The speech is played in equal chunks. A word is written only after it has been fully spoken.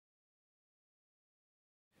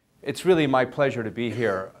It's really my pleasure to be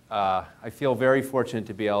here. I feel very fortunate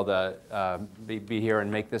to be able to be here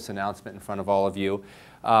and make this announcement in front of all of you.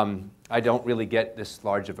 I don't really get this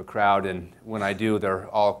large of a crowd, and when I do, they're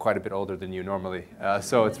all quite a bit older than you normally.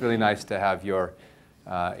 So it's really nice to have your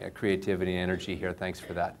creativity and energy here. Thanks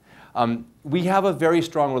for that. We have a very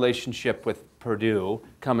strong relationship with Purdue,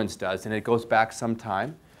 Cummins does, and it goes back some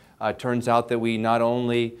time. It turns out that I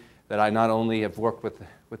not only have worked with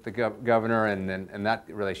the governor and that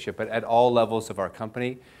relationship, but at all levels of our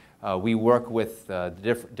company. We work with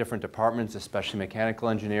different departments, especially mechanical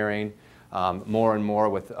engineering, more and more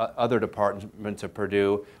with other departments of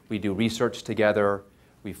Purdue. We do research together,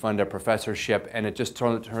 we fund a professorship, and it just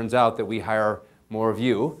turns out that we hire more of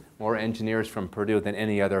you, more engineers from Purdue than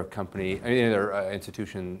any other company, any other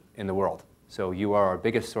institution in the world. So you are our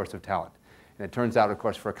biggest source of talent. And it turns out, of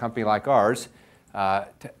course, for a company like ours,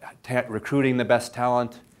 recruiting the best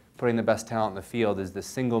talent, putting the best talent in the field is the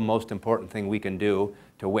single most important thing we can do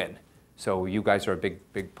to win. So you guys are a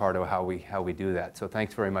big part of how we do that. So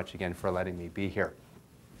thanks very much again for letting me be here.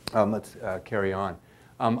 Let's carry on.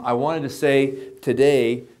 I wanted to say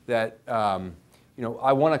today that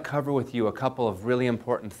I want to cover with you a couple of really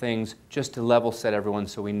important things just to level set everyone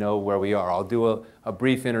so we know where we are. I'll do a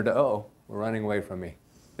brief introduction. Oh, we're running away from me.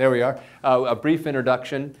 There we are. A brief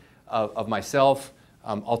introduction of myself.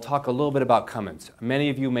 I'll talk a little bit about Cummins. Many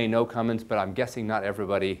of you may know Cummins, but I'm guessing not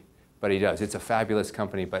everybody does. It's a fabulous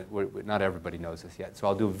company, but not everybody knows this yet. So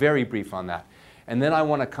I'll do very brief on that. And then I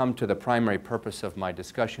want to come to the primary purpose of my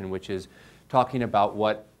discussion, which is talking about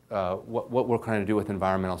what we're trying to do with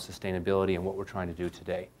environmental sustainability and what we're trying to do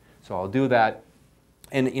today. So I'll do that.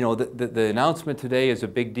 And the announcement today is a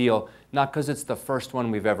big deal, not because it's the first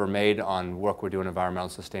one we've ever made on work we're doing environmental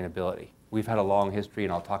sustainability. We've had a long history,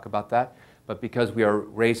 and I'll talk about that, but because we are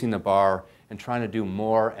raising the bar and trying to do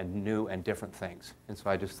more and new and different things. And so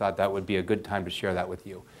I just thought that would be a good time to share that with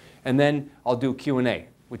you. And then I'll do Q&A,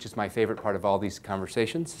 which is my favorite part of all these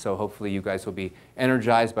conversations. So hopefully you guys will be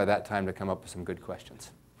energized by that time to come up with some good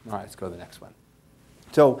questions. All right, let's go to the next one.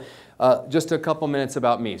 So just a couple minutes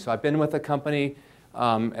about me. So I've been with the company,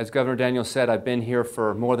 as Governor Daniels said, I've been here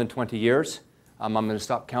for more than 20 years. I'm going to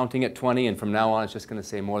stop counting at 20, and from now on it's just going to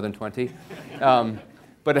say more than 20.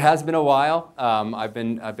 But it has been a while. I've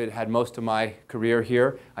had most of my career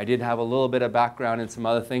here. I did have a little bit of background in some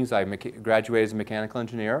other things. I graduated as a mechanical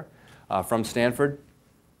engineer from Stanford.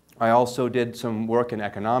 I also did some work in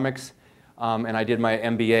economics, and I did my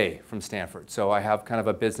MBA from Stanford. So I have kind of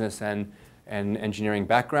a business and engineering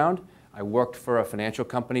background. I worked for a financial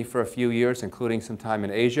company for a few years, including some time in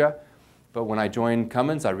Asia. But when I joined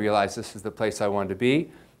Cummins, I realized this is the place I wanted to be.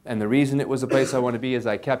 And the reason it was the place I wanted to be is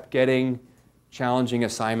I kept getting challenging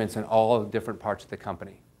assignments in all of the different parts of the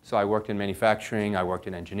company. So I worked in manufacturing, I worked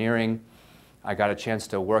in engineering. I got a chance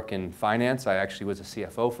to work in finance. I actually was a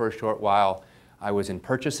CFO for a short while. I was in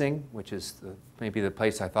purchasing, which is maybe the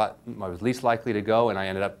place I thought I was least likely to go, and I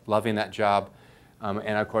ended up loving that job.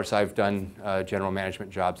 And of course, I've done general management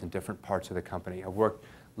jobs in different parts of the company. I've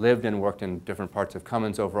lived and worked in different parts of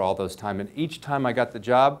Cummins over all those time. And each time I got the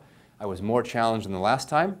job, I was more challenged than the last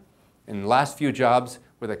time. And the last few jobs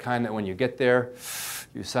were the kind that when you get there,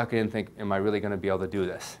 you suck in and think, am I really going to be able to do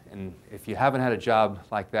this? And if you haven't had a job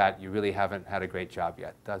like that, you really haven't had a great job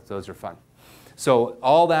yet. Those are fun. So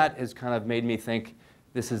all that has kind of made me think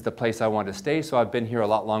this is the place I want to stay. So I've been here a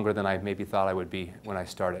lot longer than I maybe thought I would be when I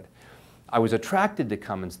started. I was attracted to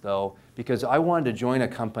Cummins, though, because I wanted to join a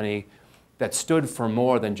company that stood for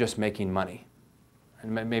more than just making money.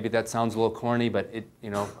 And maybe that sounds a little corny, but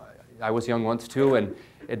I was young once too, and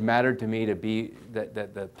it mattered to me to be that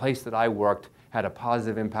the place that I worked had a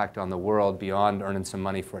positive impact on the world beyond earning some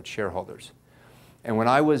money for its shareholders. And when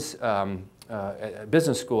I was at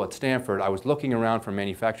business school at Stanford, I was looking around for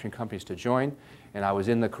manufacturing companies to join, and I was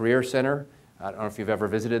in the Career Center. I don't know if you've ever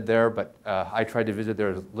visited there, but I tried to visit there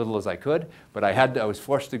as little as I could. But I was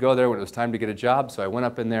forced to go there when it was time to get a job, so I went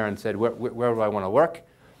up in there and said, where do I want to work?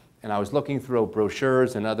 And I was looking through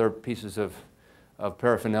brochures and other pieces of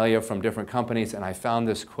paraphernalia from different companies, and I found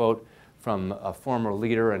this quote from a former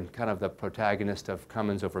leader and kind of the protagonist of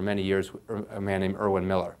Cummins over many years, a man named Irwin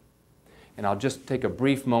Miller. And I'll just take a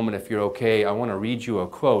brief moment, if you're okay. I want to read you a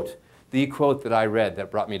quote, the quote that I read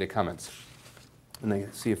that brought me to Cummins. And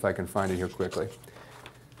then see if I can find it here quickly.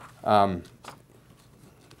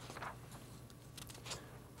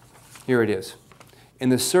 Here it is. In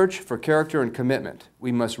the search for character and commitment,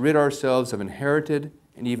 we must rid ourselves of inherited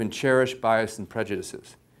and even cherished bias and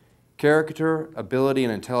prejudices. Character, ability,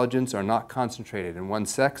 and intelligence are not concentrated in one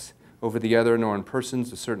sex over the other, nor in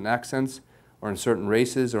persons of certain accents, or in certain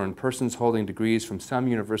races, or in persons holding degrees from some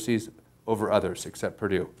universities over others, except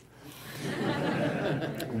Purdue.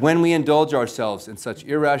 When we indulge ourselves in such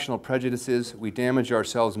irrational prejudices, we damage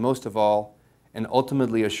ourselves most of all and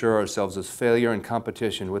ultimately assure ourselves of failure in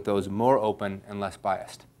competition with those more open and less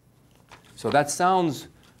biased. So that sounds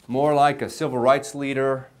more like a civil rights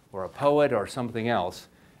leader or a poet or something else.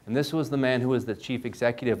 And this was the man who was the chief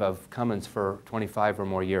executive of Cummins for 25 or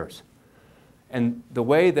more years. And the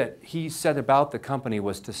way that he set about the company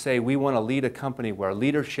was to say, we want to lead a company where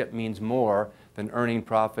leadership means more than earning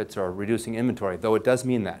profits or reducing inventory, though it does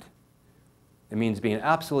mean that. It means being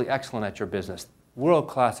absolutely excellent at your business, world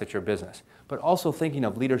class at your business, but also thinking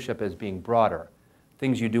of leadership as being broader.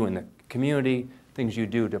 Things you do in the community, things you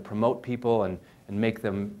do to promote people and make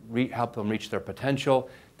them help them reach their potential,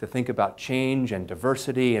 to think about change and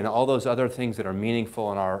diversity and all those other things that are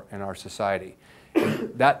meaningful in our society.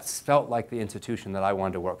 That felt like the institution that I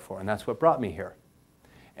wanted to work for, and that's what brought me here.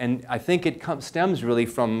 And I think it stems really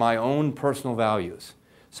from my own personal values.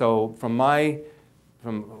 So from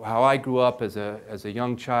how I grew up as a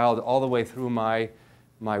young child all the way through my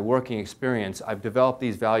working experience, I've developed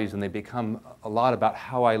these values, and they become a lot about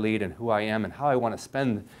how I lead and who I am and how I want to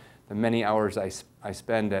spend the many hours I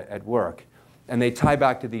spend at work. And they tie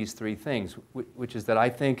back to these three things, which is that I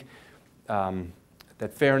think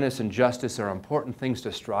that fairness and justice are important things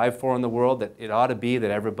to strive for in the world, that it ought to be that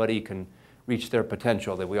everybody can reach their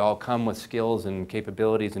potential, that we all come with skills and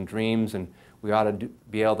capabilities and dreams, and we ought to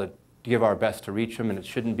be able to give our best to reach them, and it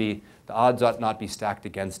shouldn't be, the odds ought not be stacked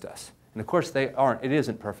against us. And of course they aren't. It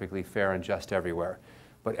isn't perfectly fair and just everywhere.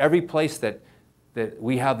 But every place that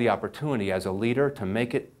we have the opportunity as a leader to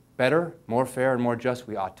make it better, more fair, and more just,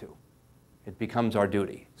 we ought to. It becomes our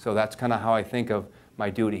duty. So that's kind of how I think of my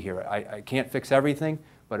duty here. I can't fix everything,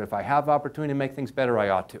 but if I have opportunity to make things better, I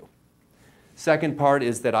ought to. Second part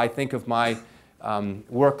is that I think of my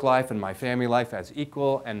work life and my family life as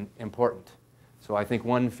equal and important. So I think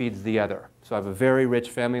one feeds the other. So I have a very rich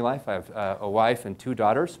family life. I have a wife and 2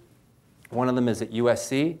 daughters. One of them is at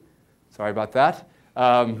USC. Sorry about that.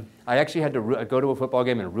 I actually had to go to a football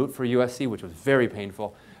game and root for USC, which was very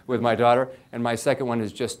painful with my daughter. And my second one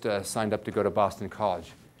is just signed up to go to Boston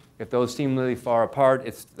College. If those seem really far apart,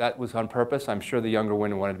 that was on purpose. I'm sure the younger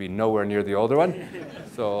one wanted to be nowhere near the older one,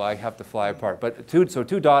 so I have to fly apart. But 2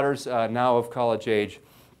 daughters now of college age,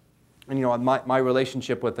 and you know, my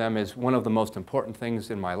relationship with them is one of the most important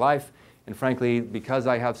things in my life. And frankly, because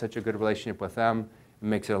I have such a good relationship with them, it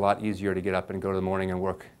makes it a lot easier to get up and go to the morning and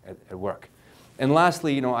work at work. And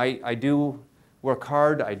lastly, you know, I do work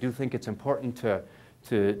hard. I do think it's important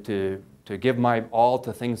to give my all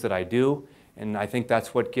to things that I do. And I think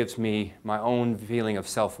that's what gives me my own feeling of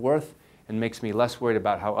self-worth and makes me less worried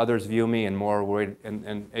about how others view me and more worried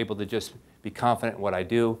and able to just be confident in what I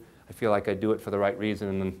do. I feel like I do it for the right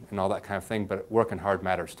reason and all that kind of thing, but working hard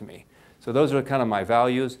matters to me. So those are kind of my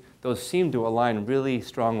values. Those seem to align really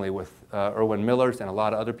strongly with Erwin Miller's and a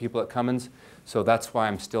lot of other people at Cummins. So that's why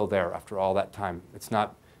I'm still there after all that time. It's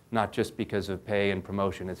not just because of pay and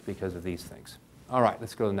promotion, it's because of these things. All right,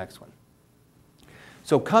 let's go to the next one.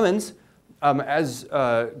 So Cummins, as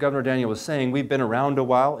Governor Daniel was saying, we've been around a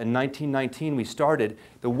while. In 1919 we started.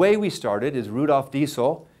 The way we started is Rudolf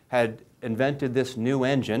Diesel had invented this new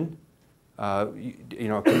engine, you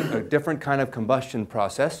know, a different kind of combustion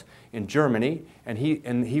process in Germany, and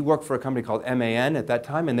he worked for a company called MAN at that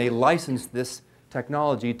time, and they licensed this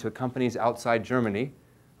technology to companies outside Germany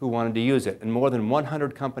who wanted to use it. And more than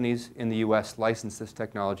 100 companies in the US licensed this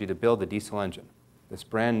technology to build the diesel engine, this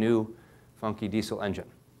brand new funky diesel engine,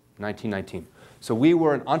 1919. So we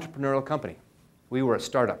were an entrepreneurial company. We were a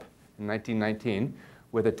startup in 1919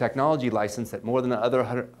 with a technology license that more than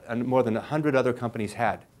 100 other companies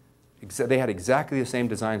had. They had exactly the same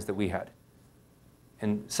designs that we had.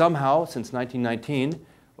 And somehow, since 1919,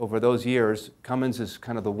 over those years, Cummins is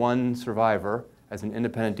kind of the one survivor as an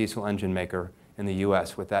independent diesel engine maker in the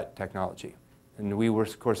US with that technology. And we were,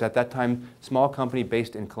 of course, at that time, a small company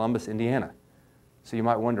based in Columbus, Indiana. So you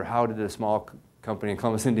might wonder, how did a small company in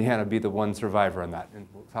Columbus, Indiana be the one survivor in that? And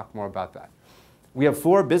we'll talk more about that. We have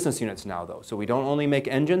 4 business units now, though. So we don't only make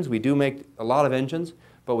engines. We do make a lot of engines,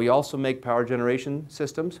 but we also make power generation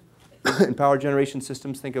systems. In power generation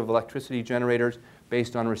systems, think of electricity generators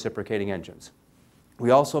based on reciprocating engines. We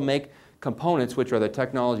also make components, which are the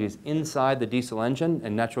technologies inside the diesel engine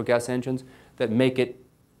and natural gas engines that make it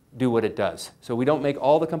do what it does. So we don't make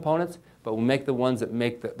all the components, but we make the ones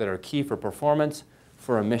that are key for performance,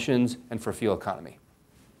 for emissions, and for fuel economy.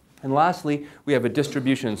 And lastly, we have a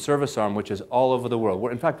distribution and service arm, which is all over the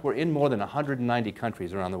world. In fact, we're in more than 190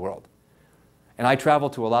 countries around the world. And I travel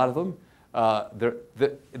to a lot of them.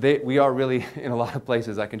 We are really in a lot of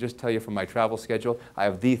places. I can just tell you from my travel schedule, I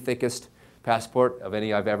have the thickest passport of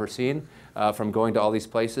any I've ever seen from going to all these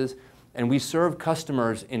places. And we serve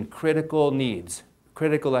customers in critical needs,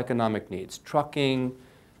 critical economic needs, trucking,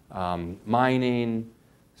 mining,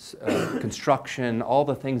 construction, all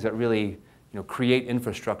the things that really create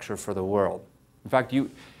infrastructure for the world. In fact,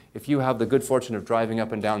 if you have the good fortune of driving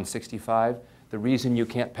up and down 65, the reason you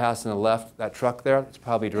can't pass on the left, that truck there, it's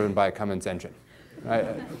probably driven by a Cummins engine. Right?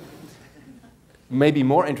 Maybe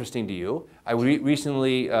more interesting to you, I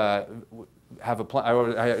recently have a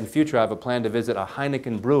plan, in future I have a plan to visit a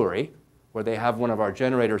Heineken brewery where they have one of our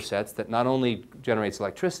generator sets that not only generates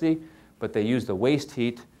electricity, but they use the waste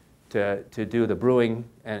heat to do the brewing,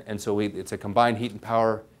 and so it's a combined heat and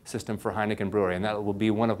power system for Heineken Brewery, and that will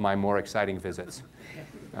be one of my more exciting visits.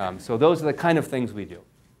 So those are the kind of things we do.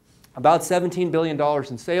 About $17 billion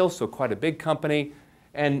in sales, so quite a big company.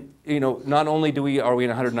 And not only are we in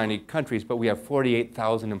 190 countries, but we have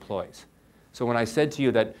 48,000 employees. So when I said to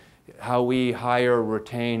you that how we hire,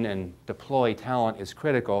 retain, and deploy talent is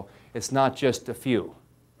critical, it's not just a few,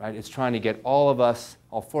 right? It's trying to get all of us,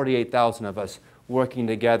 all 48,000 of us, working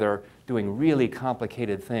together, doing really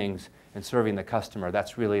complicated things and serving the customer.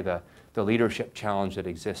 That's really the leadership challenge that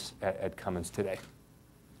exists at Cummins today.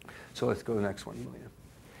 So let's go to the next one, Melina.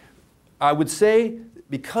 I would say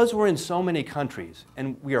because we're in so many countries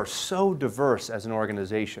and we are so diverse as an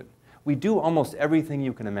organization, we do almost everything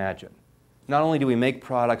you can imagine. Not only do we make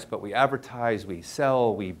products, but we advertise, we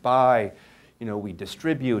sell, we buy, we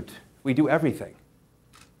distribute, we do everything,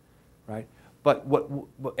 right? But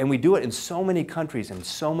and we do it in so many countries and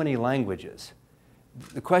so many languages.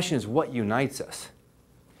 The question is, what unites us?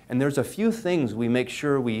 And there's a few things we make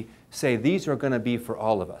sure we say these are going to be for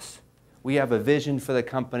all of us. We have a vision for the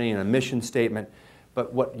company and a mission statement,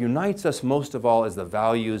 but what unites us most of all is the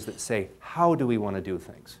values that say, how do we want to do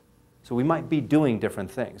things? So we might be doing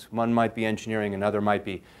different things. One might be engineering, another might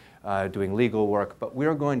be doing legal work, but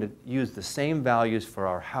we're going to use the same values for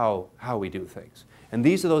our how we do things. And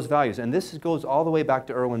these are those values, and this goes all the way back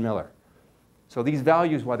to Erwin Miller. So these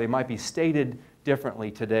values, while they might be stated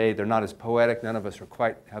differently today, they're not as poetic. None of us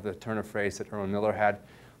quite have the turn of phrase that Erwin Miller had,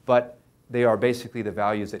 but they are basically the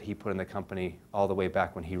values that he put in the company all the way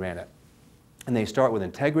back when he ran it. And they start with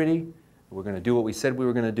integrity. We're going to do what we said we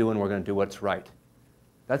were going to do, and we're going to do what's right.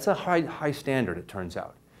 That's a high standard, it turns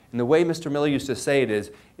out. And the way Mr. Miller used to say it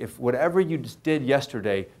is, if whatever you did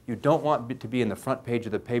yesterday, you don't want it to be in the front page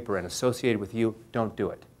of the paper and associated with you, don't do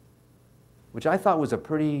it. Which I thought was a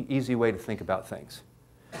pretty easy way to think about things.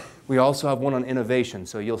 We also have one on innovation,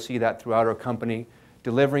 so you'll see that throughout our company.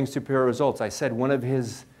 Delivering superior results. I said one of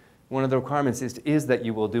the requirements is that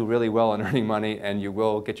you will do really well in earning money and you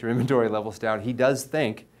will get your inventory levels down. He does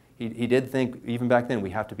think, he did think even back then, we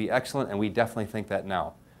have to be excellent, and we definitely think that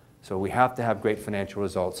now. So we have to have great financial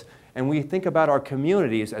results. And we think about our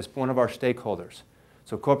communities as one of our stakeholders.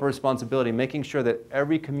 So corporate responsibility, making sure that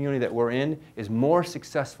every community that we're in is more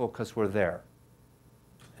successful because we're there.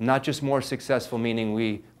 And not just more successful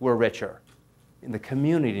meaning we're richer. And the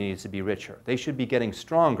community needs to be richer. They should be getting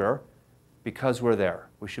stronger because we're there.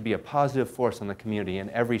 We should be a positive force in the community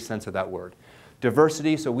in every sense of that word.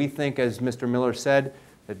 Diversity, so we think, as Mr. Miller said,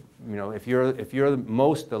 that if you're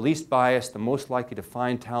the least biased, the most likely to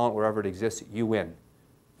find talent wherever it exists, you win.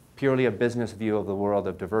 Purely a business view of the world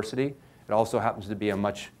of diversity. It also happens to be a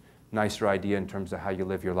much nicer idea in terms of how you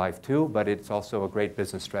live your life too, but it's also a great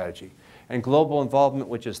business strategy. And global involvement,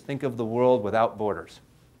 which is think of the world without borders.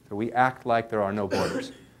 So we act like there are no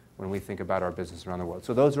borders when we think about our business around the world.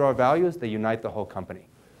 So those are our values. They unite the whole company.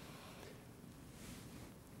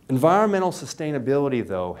 Environmental sustainability,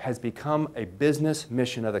 though, has become a business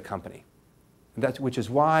mission of the company. Which is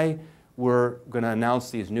why we're going to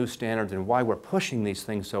announce these new standards and why we're pushing these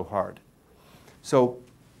things so hard. So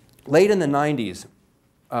late in the 90s,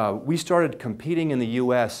 we started competing in the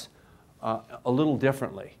US a little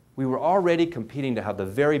differently. We were already competing to have the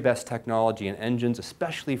very best technology in engines,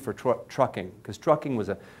 especially for trucking, because trucking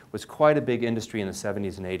was quite a big industry in the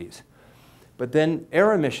 70s and 80s. But then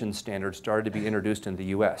air emission standards started to be introduced in the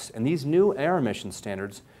US, and these new air emission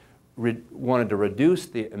standards wanted to reduce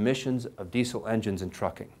the emissions of diesel engines in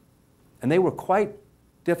trucking. And they were quite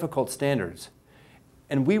difficult standards,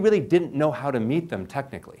 and we really didn't know how to meet them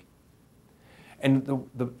technically. And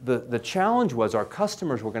the challenge was our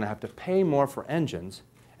customers were going to have to pay more for engines,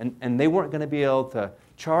 and they weren't going to be able to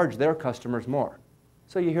charge their customers more.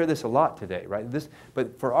 So you hear this a lot today, right?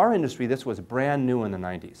 But for our industry, this was brand new in the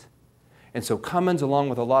 90s. And so Cummins, along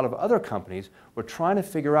with a lot of other companies, were trying to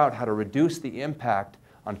figure out how to reduce the impact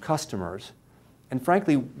on customers. And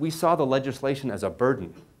frankly, we saw the legislation as a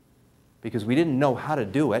burden because we didn't know how to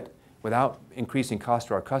do it, without increasing cost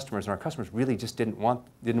to our customers, and our customers really just didn't want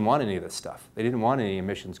any of this stuff. They didn't want any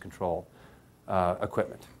emissions control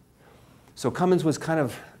equipment. So Cummins was kind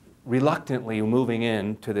of reluctantly moving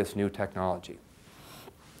into this new technology.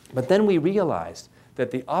 But then we realized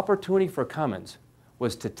that the opportunity for Cummins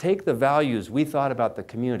was to take the values we thought about the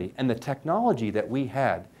community and the technology that we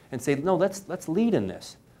had and say, no, let's lead in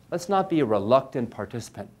this. Let's not be a reluctant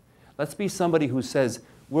participant. Let's be somebody who says,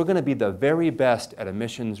 we're going to be the very best at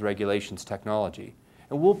emissions regulations technology,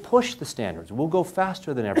 and we'll push the standards. We'll go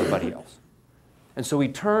faster than everybody else. And so we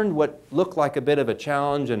turned what looked like a bit of a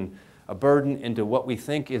challenge and a burden into what we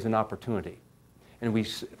think is an opportunity. And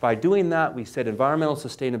by doing that, we said environmental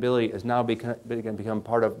sustainability has now become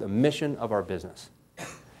part of the mission of our business.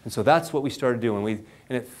 And so that's what we started doing.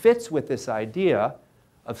 And it fits with this idea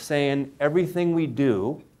of saying everything we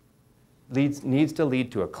do needs to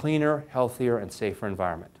lead to a cleaner, healthier, and safer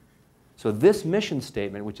environment. So this mission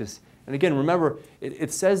statement, which is, and again, remember,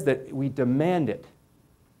 it says that we demand it.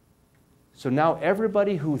 So now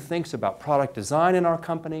everybody who thinks about product design in our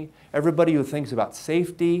company, everybody who thinks about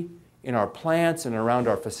safety in our plants and around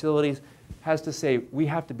our facilities, has to say we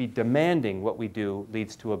have to be demanding what we do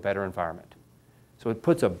leads to a better environment. So it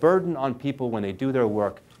puts a burden on people when they do their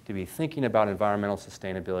work to be thinking about environmental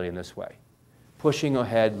sustainability in this way, pushing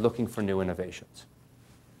ahead, looking for new innovations.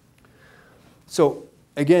 So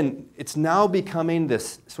again, it's now becoming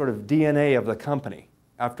this sort of DNA of the company.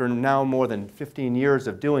 After now more than 15 years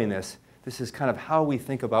of doing this, this is kind of how we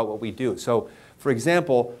think about what we do. So for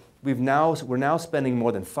example, we're now spending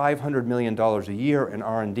more than $500 million a year in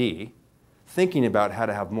R&D thinking about how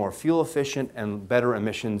to have more fuel efficient and better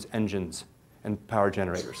emissions engines and power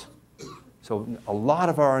generators. So a lot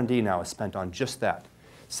of R&D now is spent on just that.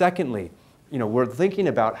 Secondly, we're thinking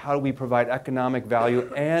about how do we provide economic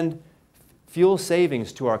value and fuel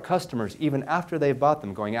savings to our customers even after they've bought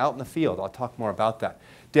them, going out in the field. I'll talk more about that.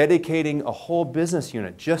 Dedicating a whole business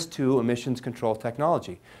unit just to emissions control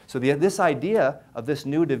technology. So this idea of this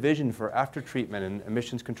new division for aftertreatment and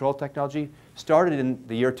emissions control technology started in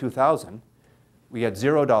the year 2000. We had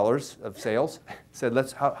 $0 of sales. Said,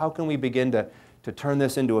 how can we begin to turn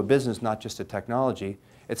this into a business, not just a technology?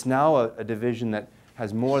 It's now a division that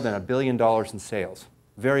has more than $1 billion in sales.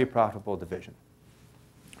 Very profitable division.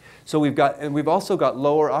 So we've also got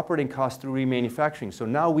lower operating costs through remanufacturing. So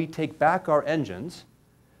now we take back our engines,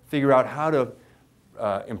 figure out how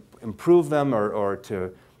to improve them or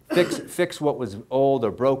to fix what was old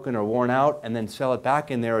or broken or worn out, and then sell it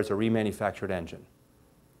back in there as a remanufactured engine.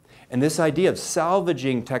 And this idea of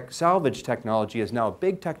salvage technology is now a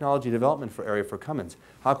big technology development area for Cummins.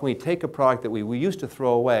 How can we take a product that we used to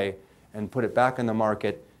throw away and put it back in the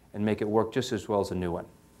market and make it work just as well as a new one?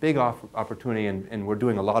 Big opportunity, and we're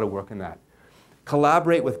doing a lot of work in that.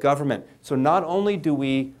 Collaborate with government. So not only do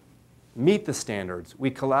we meet the standards, we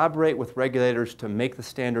collaborate with regulators to make the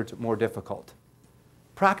standards more difficult.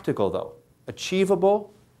 Practical, though.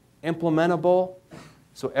 Achievable, implementable,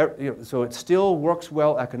 so it still works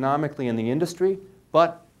well economically in the industry,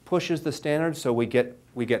 but pushes the standards so we get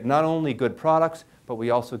not only good products, but we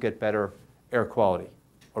also get better air quality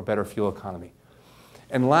or better fuel economy.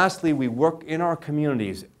 And lastly, we work in our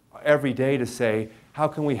communities every day to say, how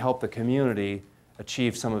can we help the community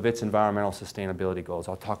achieve some of its environmental sustainability goals?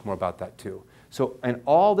 I'll talk more about that too. So, and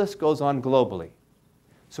all this goes on globally.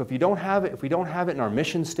 So if you don't have it, if we don't have it in our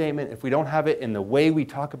mission statement, if we don't have it in the way we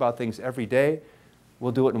talk about things every day,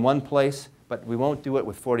 we'll do it in one place, but we won't do it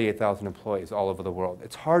with 48,000 employees all over the world.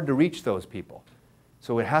 It's hard to reach those people.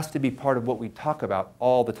 So it has to be part of what we talk about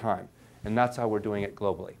all the time, and that's how we're doing it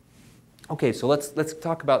globally. Okay, so let's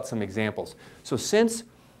talk about some examples. So since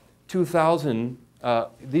 2000,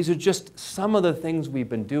 these are just some of the things we've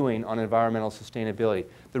been doing on environmental sustainability.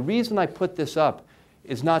 The reason I put this up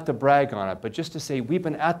is not to brag on it, but just to say we've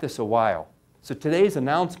been at this a while. So today's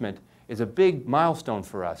announcement is a big milestone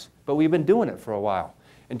for us, but we've been doing it for a while.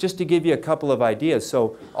 And just to give you a couple of ideas,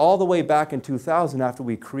 so all the way back in 2000, after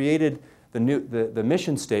we created the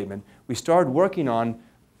mission statement, we started working on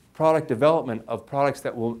product development of products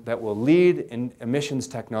that will lead in emissions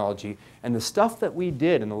technology. And the stuff that we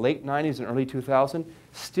did in the late 90s and early 2000s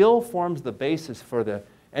still forms the basis for the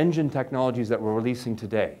engine technologies that we're releasing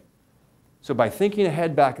today. So by thinking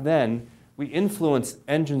ahead back then, we influenced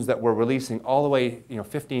engines that we're releasing all the way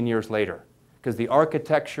 15 years later, because the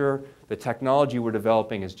architecture, the technology we're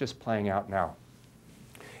developing is just playing out now.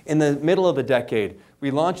 In the middle of the decade, we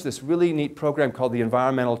launched this really neat program called the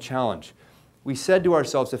Environmental Challenge. We said to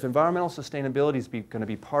ourselves, if environmental sustainability is going to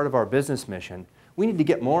be part of our business mission, we need to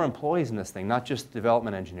get more employees in this thing, not just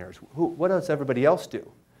development engineers. What does everybody else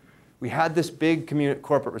do? We had this big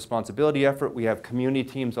corporate responsibility effort. We have community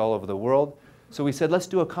teams all over the world. So we said, let's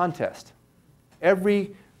do a contest.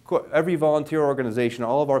 Every volunteer organization,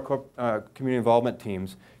 all of our community involvement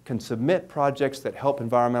teams can submit projects that help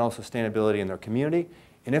environmental sustainability in their community.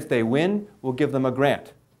 And if they win, we'll give them a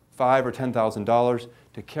grant, $5,000 or $10,000,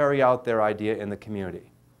 to carry out their idea in the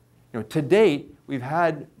community. To date, we've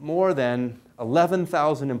had more than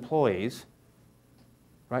 11,000 employees,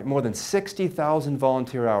 right? More than 60,000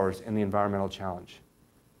 volunteer hours in the environmental challenge.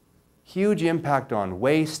 Huge impact on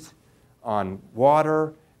waste, on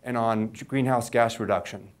water, and on greenhouse gas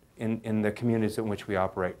reduction in the communities in which we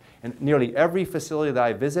operate. And nearly every facility that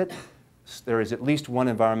I visit, there is at least one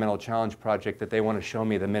environmental challenge project that they want to show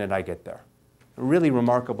me the minute I get there. A really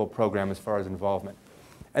remarkable program as far as involvement.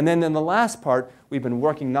 And then in the last part, we've been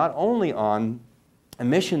working not only on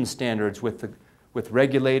emission standards with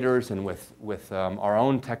regulators and with our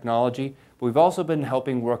own technology, but we've also been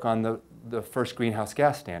helping work on the first greenhouse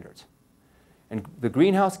gas standards. And the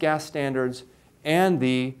greenhouse gas standards and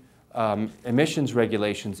the emissions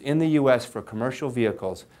regulations in the US for commercial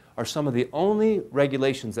vehicles are some of the only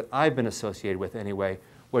regulations that I've been associated with anyway,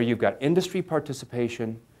 where you've got industry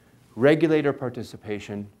participation, regulator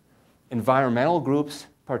participation, environmental groups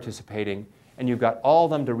participating, and you've got all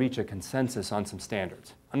of them to reach a consensus on some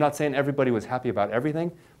standards. I'm not saying everybody was happy about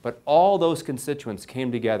everything, but all those constituents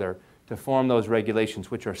came together to form those regulations,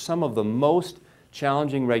 which are some of the most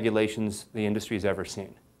challenging regulations the industry's ever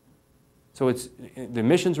seen. So it's the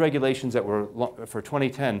emissions regulations that were for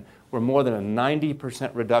 2010 were more than a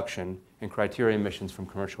 90% reduction in criteria emissions from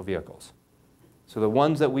commercial vehicles. So the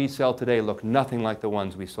ones that we sell today look nothing like the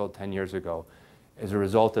ones we sold 10 years ago as a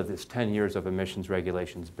result of this 10 years of emissions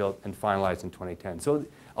regulations built and finalized in 2010. So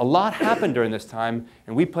a lot happened during this time,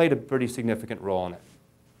 and we played a pretty significant role in it.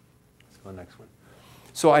 Let's go to the next one.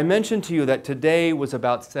 So I mentioned to you that today was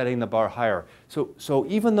about setting the bar higher. So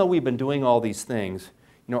even though we've been doing all these things,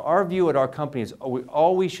 our view at our company is we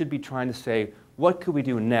always should be trying to say, what could we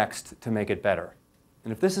do next to make it better?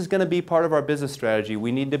 And if this is going to be part of our business strategy,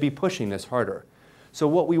 we need to be pushing this harder. So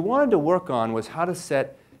what we wanted to work on was how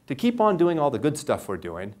to keep on doing all the good stuff we're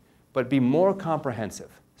doing, but be more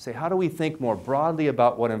comprehensive. Say, how do we think more broadly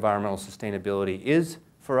about what environmental sustainability is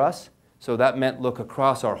for us? So that meant look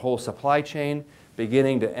across our whole supply chain,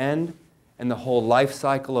 beginning to end, and the whole life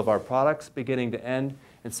cycle of our products, beginning to end,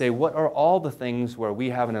 and say, what are all the things where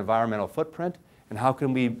we have an environmental footprint, and how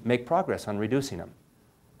can we make progress on reducing them?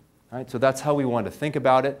 Right? So that's how we wanted to think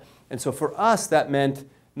about it. And so for us, that meant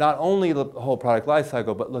not only the whole product life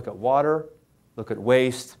cycle, but look at water, look at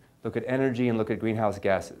waste, look at energy, and look at greenhouse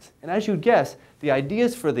gases. And as you'd guess, the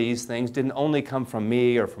ideas for these things didn't only come from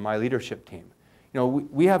me or from my leadership team.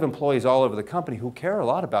 We have employees all over the company who care a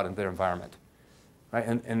lot about their environment. Right?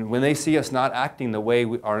 And when they see us not acting the way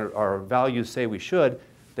our values say we should,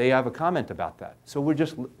 they have a comment about that. So we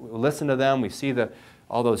listen to them, we see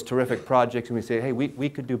all those terrific projects, and we say, hey, we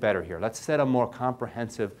could do better here. Let's set a more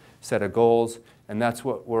comprehensive set of goals, and that's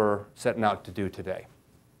what we're setting out to do today.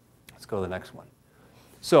 Let's go to the next one.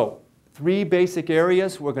 So 3 basic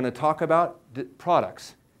areas we're going to talk about: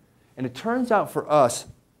 products. And it turns out for us,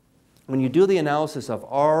 when you do the analysis of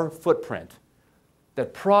our footprint,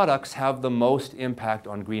 that products have the most impact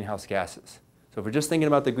on greenhouse gases. So if we're just thinking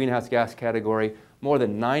about the greenhouse gas category, more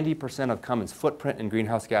than 90% of Cummins' footprint in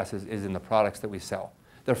greenhouse gases is in the products that we sell.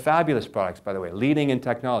 They're fabulous products, by the way, leading in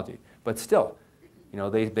technology. But still,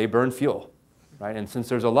 they burn fuel, right? And since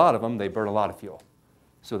there's a lot of them, they burn a lot of fuel.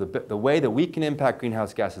 So the way that we can impact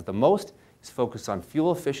greenhouse gases the most is focused on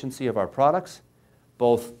fuel efficiency of our products,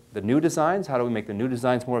 both the new designs, how do we make the new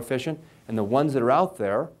designs more efficient, and the ones that are out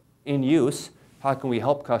there in use, how can we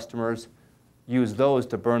help customers use those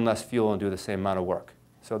to burn less fuel and do the same amount of work?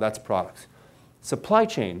 So that's products. Supply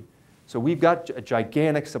chain. So we've got a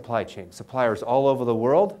gigantic supply chain. Suppliers all over the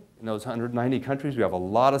world. In those 190 countries, we have a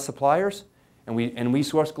lot of suppliers, and we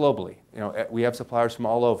source globally. We have suppliers from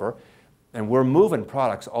all over, and we're moving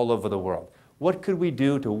products all over the world. What could we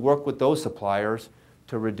do to work with those suppliers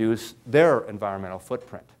to reduce their environmental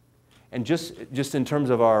footprint? And just in terms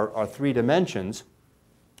of our 3 dimensions,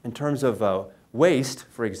 in terms of waste,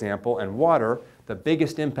 for example, and water, the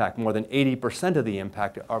biggest impact, more than 80% of the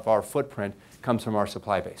impact of our footprint, comes from our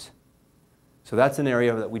supply base. So that's an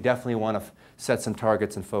area that we definitely want to set some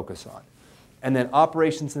targets and focus on. And then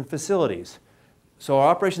operations and facilities. So our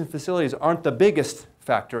operations and facilities aren't the biggest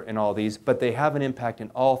factor in all these, but they have an impact in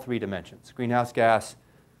all 3 dimensions: greenhouse gas,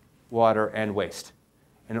 water, and waste.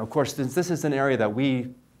 And of course, since this is an area that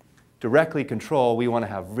we directly control, we want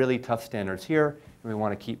to have really tough standards here, and we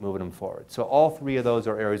want to keep moving them forward. So all 3 of those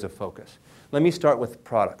are areas of focus. Let me start with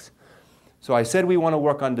products. So I said we want to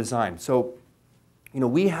work on design. So,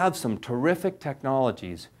 we have some terrific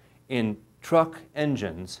technologies in truck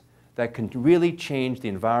engines that can really change the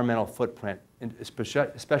environmental footprint,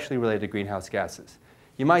 especially related to greenhouse gases.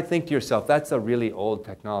 You might think to yourself, that's a really old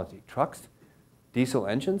technology. Trucks? Diesel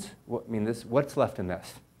engines? What's left in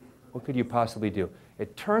this? What could you possibly do?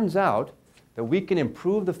 It turns out that we can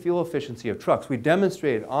improve the fuel efficiency of trucks. We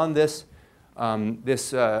demonstrated on this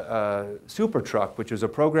super truck, which is a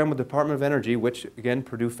program with the Department of Energy, which, again,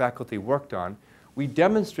 Purdue faculty worked on. We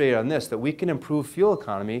demonstrated on this that we can improve fuel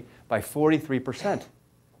economy by 43%.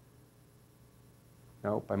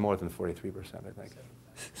 No, by more than 43%, I think.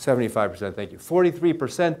 75%, thank you.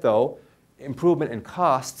 43%, though, improvement in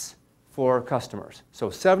costs for customers. So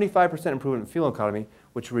 75% improvement in fuel economy,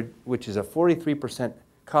 which is a 43%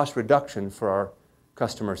 cost reduction for our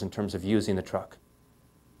customers in terms of using the truck.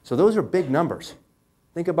 So those are big numbers.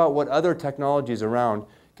 Think about what other technologies around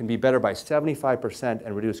can be better by 75%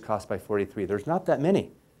 and reduce cost by 43%. There's not that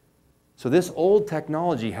many. So this old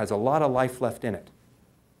technology has a lot of life left in it.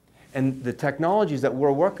 And the technologies that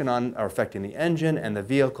we're working on are affecting the engine and the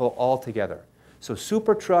vehicle all together. So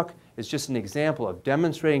Super Truck is just an example of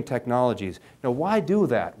demonstrating technologies. Now, why do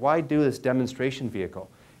that? Why do this demonstration vehicle?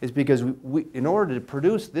 It's because in order to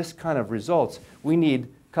produce this kind of results, we need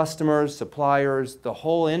customers, suppliers, the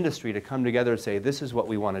whole industry to come together and say, this is what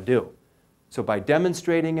we want to do. So by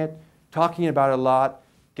demonstrating it, talking about it a lot,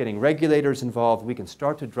 getting regulators involved, we can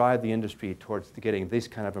start to drive the industry towards getting these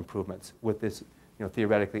kind of improvements with this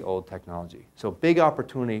theoretically old technology. So big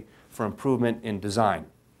opportunity for improvement in design.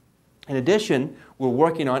 In addition, we're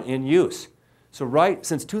working on in-use. So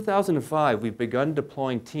since 2005, we've begun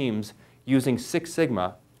deploying teams using Six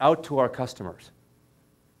Sigma out to our customers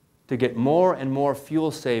to get more and more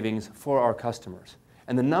fuel savings for our customers.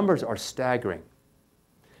 And the numbers are staggering.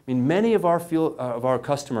 Many of our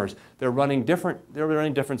customers, they're running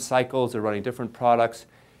different cycles, they're running different products,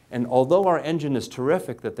 and although our engine is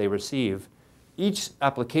terrific that they receive, each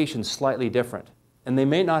application is slightly different, and they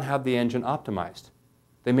may not have the engine optimized.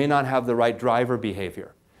 They may not have the right driver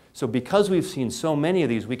behavior. So because we've seen so many of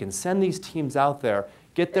these, we can send these teams out there,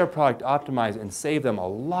 get their product optimized, and save them a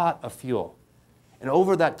lot of fuel. And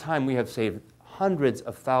over that time, we have saved hundreds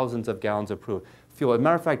of thousands of gallons of fuel. As a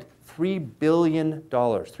matter of fact, $3 billion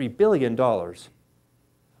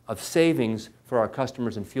of savings for our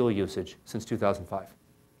customers in fuel usage since 2005.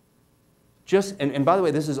 And by the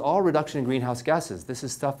way, this is all reduction in greenhouse gases. This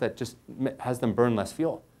is stuff that just has them burn less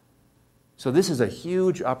fuel. So this is a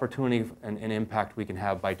huge opportunity and impact we can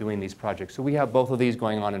have by doing these projects. So we have both of these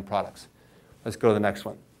going on in products. Let's go to the next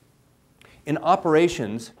one. In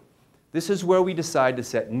operations, this is where we decide to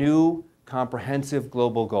set new, comprehensive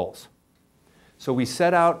global goals. So we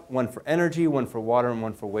set out one for energy, one for water, and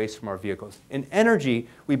one for waste from our vehicles. In energy,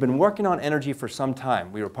 we've been working on energy for some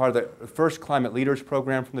time. We were part of the first Climate Leaders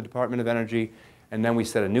program from the Department of Energy, and then we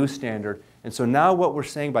set a new standard. And so now what we're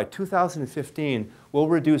saying by 2015, we'll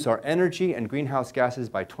reduce our energy and greenhouse gases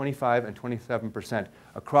by 25% and 27%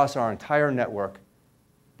 across our entire network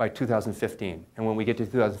by 2015. And when we get to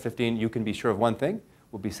 2015, you can be sure of one thing,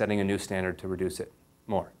 we'll be setting a new standard to reduce it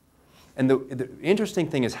more. And the interesting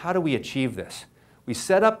thing is, how do we achieve this? We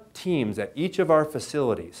set up teams at each of our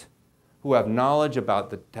facilities who have knowledge about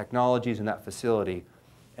the technologies in that facility,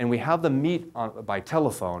 and we have them meet by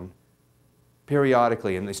telephone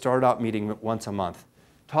periodically, and they start out meeting once a month,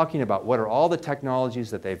 talking about what are all the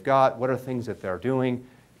technologies that they've got, what are things that they're doing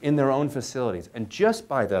in their own facilities. And just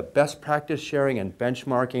by the best practice sharing and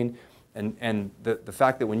benchmarking, and the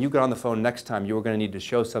fact that when you get on the phone next time, you were going to need to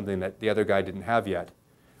show something that the other guy didn't have yet,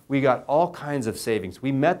 we got all kinds of savings.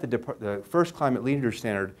 We met the first Climate Leader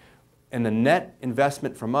Standard, and the net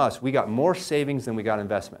investment from us, we got more savings than we got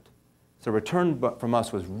investment. So return from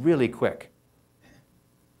us was really quick.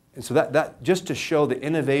 And so that just to show the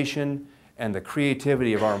innovation and the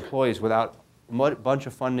creativity of our employees without a bunch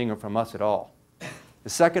of funding from us at all. The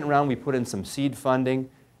second round, we put in some seed funding,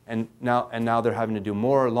 and now they're having to do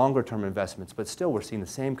more longer-term investments, but still we're seeing the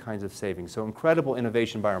same kinds of savings. So incredible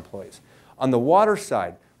innovation by our employees. On the water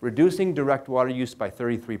side, reducing direct water use by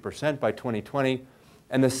 33% by 2020.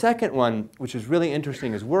 And the second one, which is really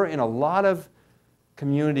interesting, is we're in a lot of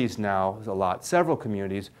communities now, several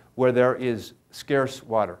communities, where there is scarce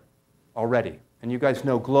water already. And you guys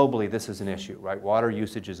know globally this is an issue, right? Water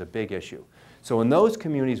usage is a big issue. So in those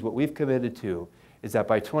communities, what we've committed to is that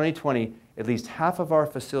by 2020, at least half of our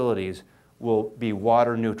facilities will be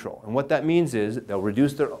water neutral. And what that means is they'll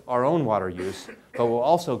reduce our own water use, but we'll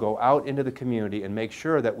also go out into the community and make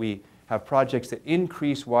sure that we have projects that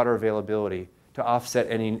increase water availability to offset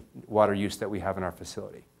any water use that we have in our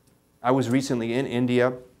facility. I was recently in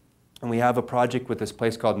India And we have a project with this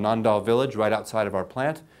place called Nandal Village right outside of our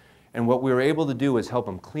plant. And what we were able to do is help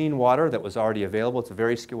them clean water that was already available. It's a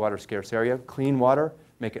very water scarce area. Clean water,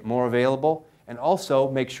 make it more available, and also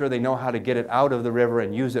make sure they know how to get it out of the river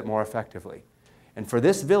and use it more effectively. And for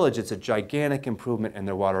this village, it's a gigantic improvement in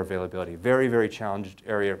their water availability. Very, very challenged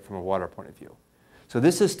area from a water point of view. So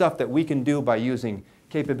this is stuff that we can do by using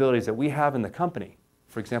capabilities that we have in the company.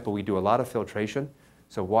 For example, we do a lot of filtration.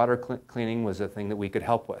 So water cleaning was a thing that we could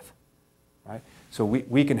help with. Right? So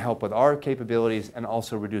we can help with our capabilities and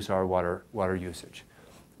also reduce our water usage.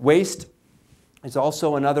 Waste is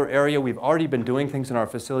also another area. We've already been doing things in our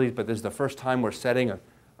facilities, but this is the first time we're setting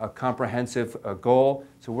a comprehensive goal.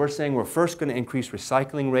 So we're saying we're first going to increase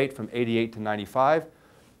recycling rate from 88 to 95.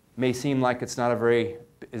 May seem like it's not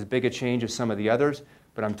as big a change as some of the others,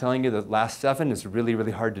 but I'm telling you the last 7 is really,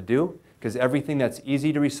 really hard to do because everything that's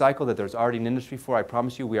easy to recycle that there's already an industry for, I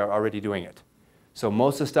promise you, we are already doing it. So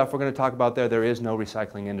most of the stuff we're going to talk about there is no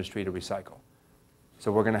recycling industry to recycle.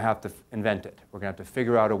 So we're going to have to invent it. We're going to have to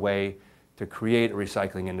figure out a way to create a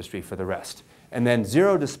recycling industry for the rest. And then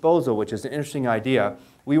zero disposal, which is an interesting idea.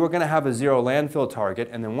 We were going to have a zero landfill target,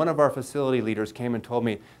 and then one of our facility leaders came and told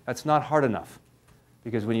me that's not hard enough.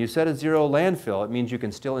 Because when you set a zero landfill, it means you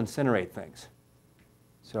can still incinerate things.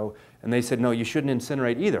 And they said, no, you shouldn't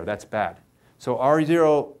incinerate either. That's bad. So our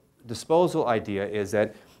zero disposal idea is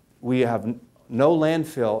that we have no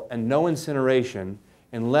landfill and no incineration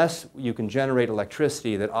unless you can generate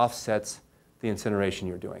electricity that offsets the incineration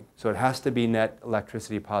you're doing. So it has to be net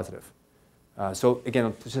electricity positive. So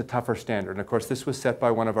again, it's a tougher standard. And of course, this was set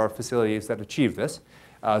by one of our facilities that achieved this.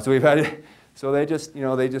 So they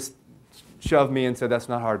just shoved me and said that's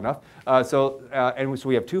not hard enough. So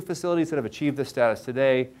we have 2 facilities that have achieved this status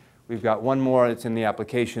today. We've got 1 more that's in the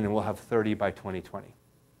application, and we'll have 30 by 2020.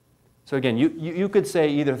 So again, you could say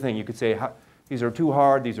either thing. You could say these are too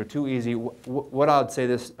hard, these are too easy. What I'd say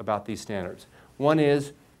this about these standards. One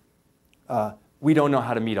is we don't know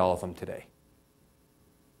how to meet all of them today.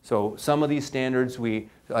 So some of these standards,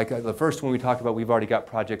 like the first one we talked about, we've already got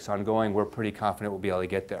projects ongoing. We're pretty confident we'll be able to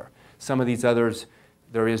get there. Some of these others,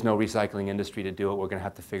 there is no recycling industry to do it. We're going to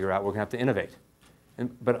have to figure out. We're going to have to innovate.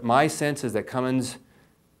 But my sense is that Cummins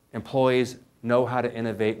employees know how to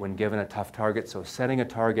innovate when given a tough target. So setting a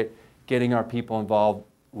target, getting our people involved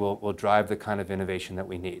will drive the kind of innovation that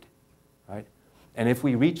we need. Right? And if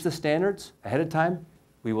we reach the standards ahead of time,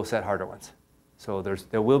 we will set harder ones. So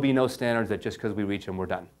there will be no standards that just because we reach them, we're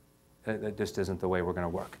done. That just isn't the way we're going to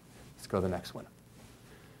work. Let's go to the next one.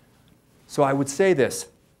 So I would say this,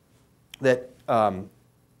 that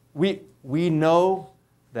we know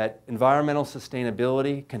that environmental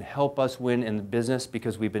sustainability can help us win in the business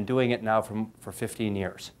because we've been doing it now for 15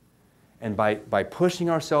 years. And by pushing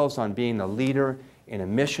ourselves on being the leader in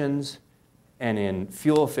emissions and in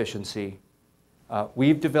fuel efficiency,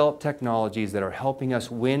 we've developed technologies that are helping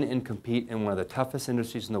us win and compete in one of the toughest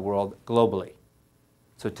industries in the world globally.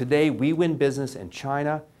 So today we win business in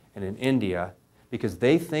China and in India because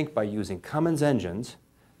they think by using Cummins engines,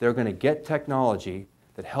 they're going to get technology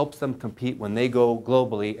that helps them compete when they go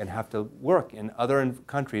globally and have to work in other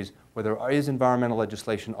countries where there is environmental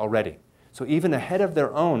legislation already. So even ahead of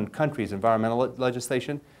their own country's environmental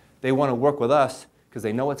legislation, they want to work with us because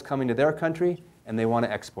they know it's coming to their country and they want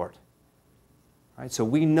to export. Right? So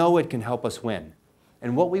we know it can help us win.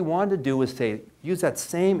 And what we wanted to do is use that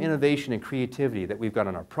same innovation and creativity that we've got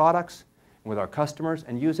on our products and with our customers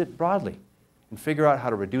and use it broadly and figure out how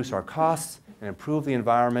to reduce our costs and improve the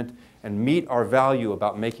environment and meet our value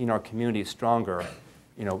about making our communities stronger,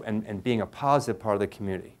 and being a positive part of the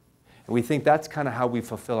community. And we think that's kind of how we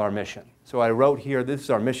fulfill our mission. So I wrote here, this is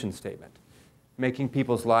our mission statement, making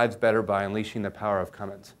people's lives better by unleashing the power of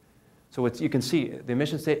Cummins. So you can see the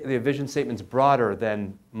vision statement's broader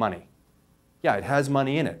than money. Yeah, it has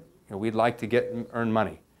money in it. We'd like to earn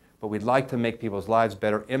money, but we'd like to make people's lives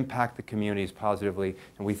better, impact the communities positively,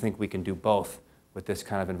 and we think we can do both with this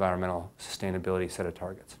kind of environmental sustainability set of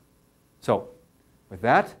targets. So with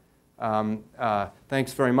that,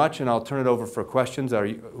 thanks very much, and I'll turn it over for questions.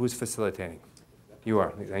 Who's facilitating? You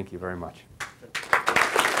are. Thank you very much.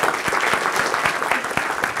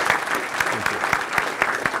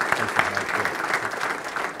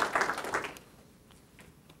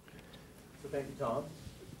 Thank you, Tom.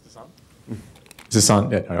 Is this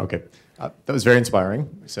on? Yeah, okay. That was very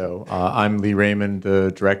inspiring. So I'm Lee Raymond,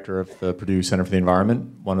 the director of the Purdue Center for the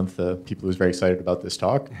Environment, one of the people who's very excited about this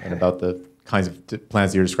talk and about the kinds of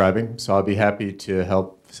plans that you're describing. So I'll be happy to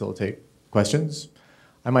help facilitate questions.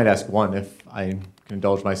 I might ask one if I can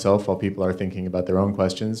indulge myself while people are thinking about their own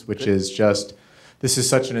questions, which is just, this is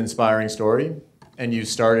such an inspiring story. And you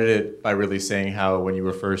started it by really saying how when you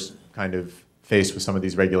were first kind of faced with some of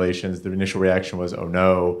these regulations, the initial reaction was, oh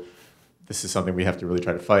no, this is something we have to really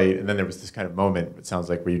try to fight. And then there was this kind of moment, it sounds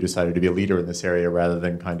like, where you decided to be a leader in this area rather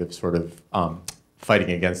than kind of sort of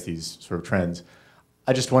fighting against these sort of trends.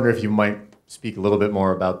 I just wonder if you might speak a little bit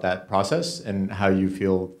more about that process and how you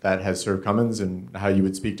feel that has served Cummins and how you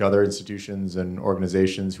would speak to other institutions and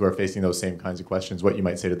organizations who are facing those same kinds of questions, what you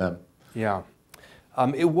might say to them. Yeah.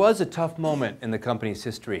 It was a tough moment in the company's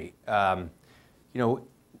history.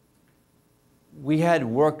 We had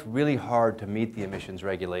worked really hard to meet the emissions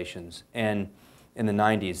regulations, and in the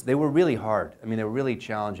 90s, they were really hard. I mean, they were really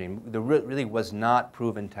challenging. There really was not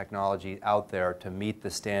proven technology out there to meet the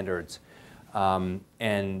standards.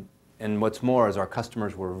 And what's more is our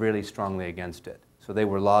customers were really strongly against it. So they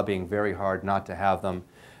were lobbying very hard not to have them,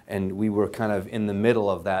 and we were kind of in the middle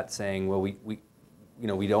of that saying, well,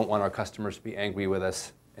 we don't want our customers to be angry with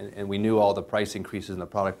us, and we knew all the price increases in the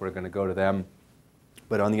product were going to go to them.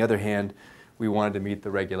 But on the other hand, we wanted to meet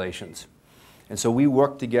the regulations. And so we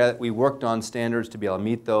worked together, we worked on standards to be able to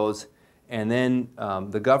meet those, and then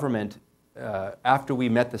the government, after we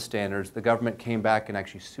met the standards, the government came back and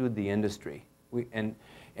actually sued the industry.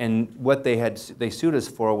 And what they sued us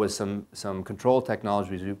for was some control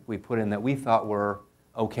technologies we put in that we thought were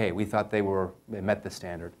okay. We thought they met the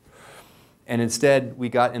standard. And instead, we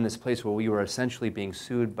got in this place where we were essentially being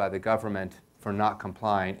sued by the government for not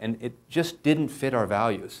complying, and it just didn't fit our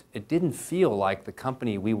values. It didn't feel like the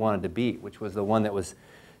company we wanted to be, which was the one that was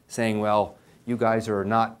saying, well, you guys are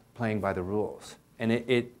not playing by the rules.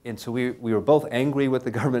 And so we were both angry with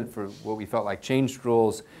the government for what we felt like changed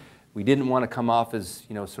rules. We didn't want to come off as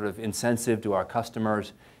sort of insensitive to our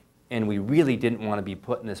customers, and we really didn't want to be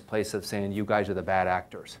put in this place of saying, you guys are the bad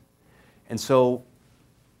actors. And so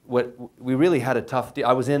we really had a tough deal.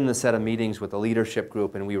 I was in the set of meetings with the leadership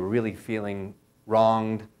group, and we were really feeling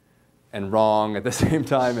wronged and wrong at the same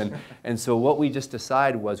time. And so what we just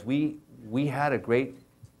decided was we had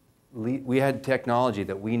we had technology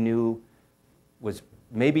that we knew was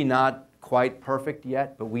maybe not quite perfect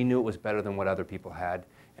yet, but we knew it was better than what other people had,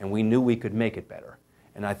 and we knew we could make it better.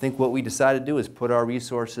 And I think what we decided to do is put our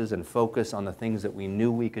resources and focus on the things that we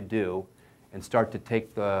knew we could do and start to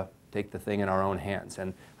take the thing in our own hands.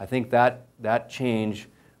 And I think that change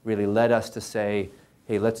really led us to say,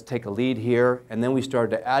 hey, let's take a lead here. And then we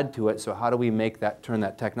started to add to it, so how do we turn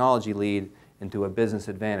that technology lead into a business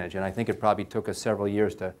advantage? And I think it probably took us several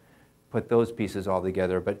years to put those pieces all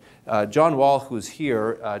together. But John Wall, who's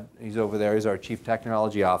here, he's over there, he's our Chief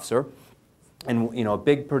Technology Officer, and a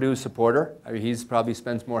big Purdue supporter. I mean, he's probably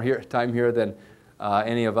spends more time here than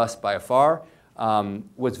any of us by far.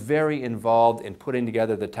 Was very involved in putting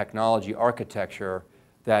together the technology architecture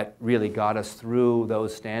that really got us through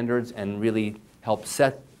those standards and really helped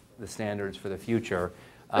set the standards for the future.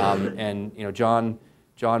 And John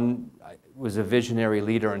was a visionary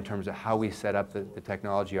leader in terms of how we set up the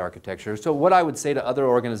technology architecture. So what I would say to other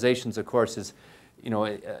organizations, of course, is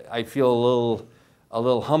I feel a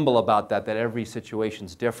little humble about that every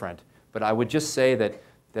situation's different. But I would just say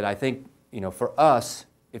that I think for us,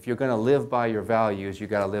 if you're going to live by your values, you've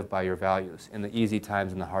got to live by your values in the easy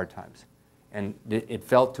times and the hard times. And it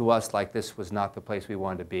felt to us like this was not the place we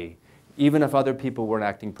wanted to be. Even if other people weren't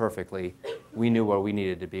acting perfectly, we knew where we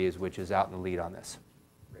needed to be, which is out in the lead on this.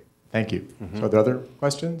 Great. Thank you. So are there other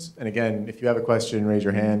questions? And again, if you have a question, raise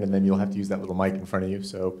your hand, and then you'll have to use that little mic in front of you.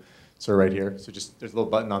 So, sir, right here. So just there's a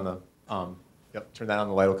little button on the, turn that on,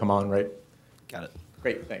 the light will come on, right? Got it.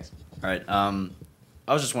 Great, thanks. All right.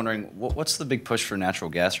 I was just wondering, what's the big push for natural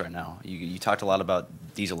gas right now? You talked a lot about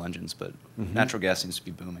diesel engines, but natural gas seems to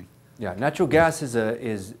be booming. Yeah, natural gas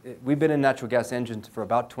we've been in natural gas engines for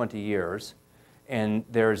about 20 years, and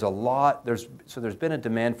there's been a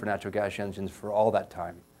demand for natural gas engines for all that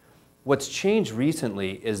time. What's changed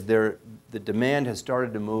recently is the demand has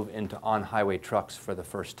started to move into on-highway trucks for the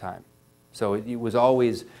first time. So it was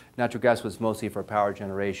always, natural gas was mostly for power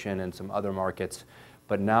generation and some other markets,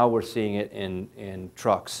 but now we're seeing it in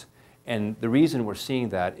trucks. And the reason we're seeing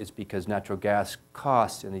that is because natural gas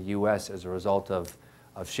costs in the US as a result of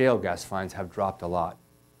shale gas finds have dropped a lot.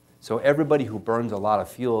 So everybody who burns a lot of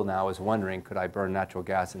fuel now is wondering, could I burn natural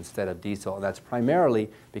gas instead of diesel? And that's primarily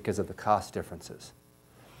because of the cost differences.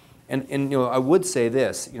 And I would say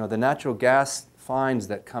this, the natural gas finds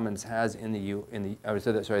that Cummins has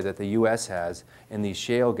that the US has in these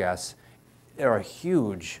shale gas, they're a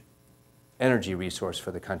huge energy resource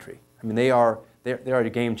for the country. I mean, they are a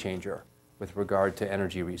game changer with regard to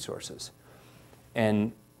energy resources.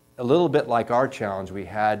 And a little bit like our challenge we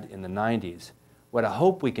had in the 90s, what I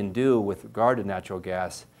hope we can do with regard to natural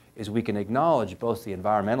gas is we can acknowledge both the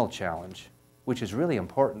environmental challenge, which is really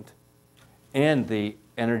important, and the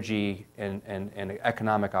energy and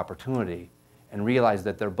economic opportunity, and realize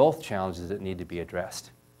that they're both challenges that need to be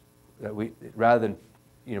addressed. That we, rather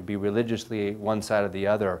than be religiously one side or the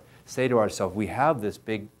other, say to ourselves, we have this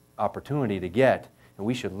big opportunity to get, and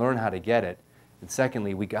we should learn how to get it. And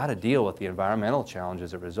secondly, we got to deal with the environmental challenge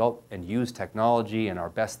as a result and use technology and our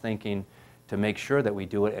best thinking to make sure that we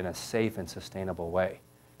do it in a safe and sustainable way.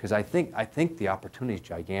 Because I think the opportunity is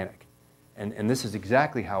gigantic. And this is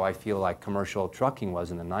exactly how I feel like commercial trucking was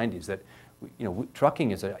in the 90s, that trucking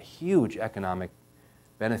is a huge economic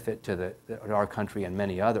benefit to our country and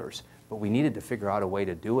many others, but we needed to figure out a way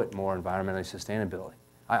to do it more environmentally sustainably.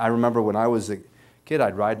 I remember when I was a kid,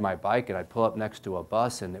 I'd ride my bike and I'd pull up next to a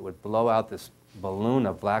bus and it would blow out this balloon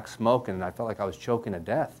of black smoke, and I felt like I was choking to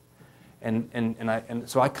death. And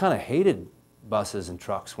so I kind of hated buses and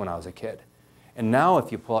trucks when I was a kid. And now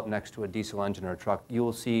if you pull up next to a diesel engine or a truck, you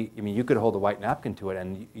will see, you could hold a white napkin to it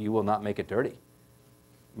and you will not make it dirty.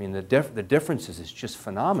 The differences is just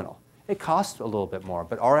phenomenal. It costs a little bit more,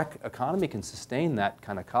 but our economy can sustain that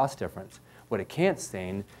kind of cost difference. What it can't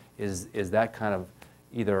sustain is that kind of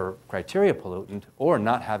either criteria pollutant or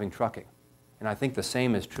not having trucking. And I think the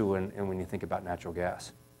same is true when you think about natural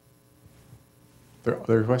gas. Are there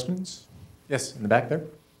other questions? Yes, in the back there.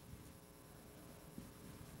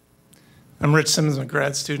 I'm Rich Simmons, I'm a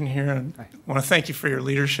grad student here, and I want to thank you for your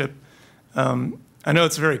leadership. I know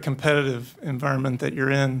it's a very competitive environment that you're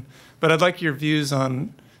in, but I'd like your views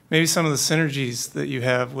on maybe some of the synergies that you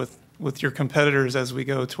have with your competitors as we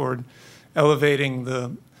go toward elevating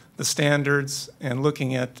the standards and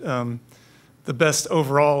looking at the best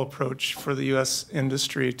overall approach for the U.S.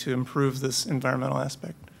 industry to improve this environmental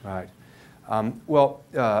aspect. Right.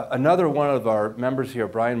 Another one of our members here,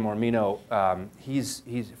 Brian Mormino, he's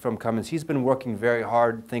from Cummins. He's been working very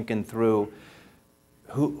hard thinking through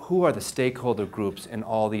who are the stakeholder groups in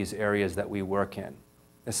all these areas that we work in,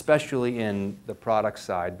 especially in the product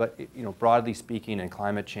side, but broadly speaking in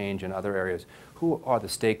climate change and other areas. Who are the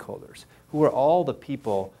stakeholders? Who are all the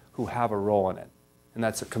people who have a role in it? And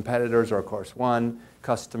that's competitors are, of course, one,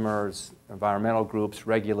 customers, environmental groups,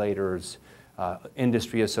 regulators,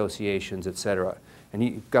 industry associations, et cetera. And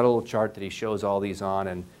he's got a little chart that he shows all these on,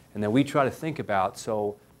 and then we try to think about,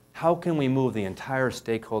 so how can we move the entire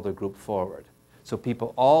stakeholder group forward so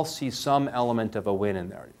people all see some element of a win in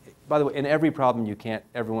there? By the way, in every problem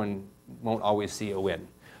everyone won't always see a win.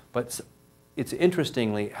 But it's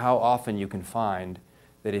interestingly how often you can find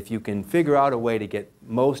that if you can figure out a way to get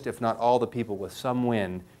most, if not all the people with some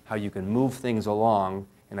win, how you can move things along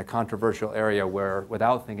in a controversial area where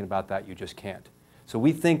without thinking about that you just can't. So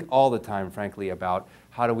we think all the time, frankly, about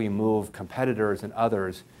how do we move competitors and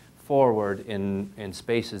others forward in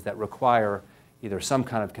spaces that require either some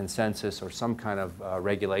kind of consensus or some kind of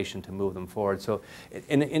regulation to move them forward. So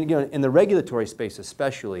in the regulatory space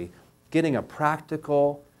especially, getting a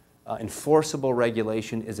practical, enforceable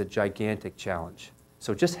regulation is a gigantic challenge.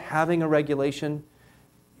 So just having a regulation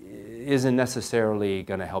isn't necessarily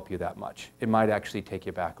going to help you that much. It might actually take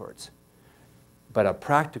you backwards. But a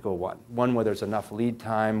practical one where there's enough lead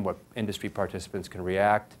time, where industry participants can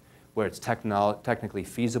react, where it's technically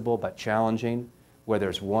feasible but challenging, where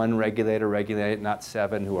there's one regulator regulating, not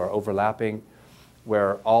 7 who are overlapping,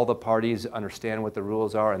 where all the parties understand what the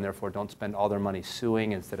rules are and therefore don't spend all their money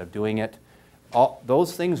suing instead of doing it.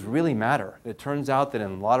 Those things really matter. It turns out that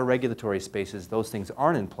in a lot of regulatory spaces, those things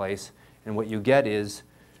aren't in place, and what you get is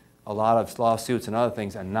a lot of lawsuits and other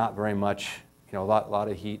things and not very much, a lot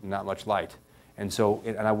of heat and not much light. And so,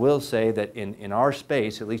 and I will say that in our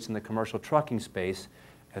space, at least in the commercial trucking space,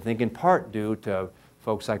 I think in part due to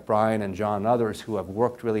folks like Brian and John and others who have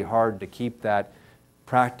worked really hard to keep that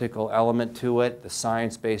practical element to it, the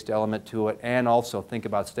science-based element to it, and also think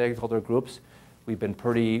about stakeholder groups, we've been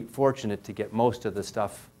pretty fortunate to get most of the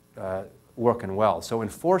stuff working well. So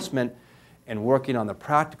enforcement and working on the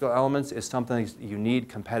practical elements is something you need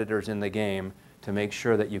competitors in the game to make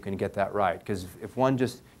sure that you can get that right. Because if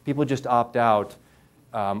people just opt out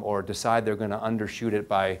or decide they're going to undershoot it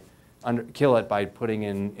kill it by putting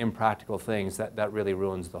in impractical things, that really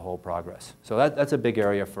ruins the whole progress. So that's a big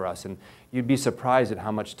area for us. And you'd be surprised at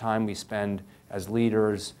how much time we spend as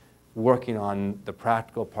leaders working on the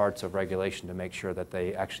practical parts of regulation to make sure that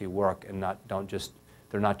they actually work and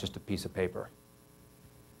they're not just a piece of paper.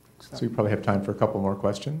 So we probably have time for a couple more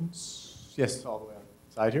questions. Yes, all the way on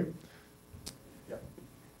the side here. Yeah.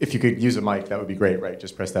 If you could use a mic, that would be great, right?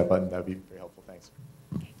 Just press that button. That would be very helpful. Thanks.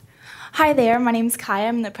 Hi there. My name's Kaya.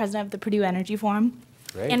 I'm the president of the Purdue Energy Forum.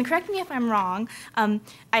 Great. And correct me if I'm wrong,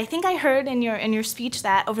 I think I heard in your speech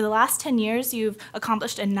that over the last 10 years you've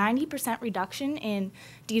accomplished a 90% reduction in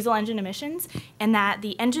diesel engine emissions, and that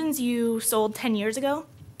the engines you sold 10 years ago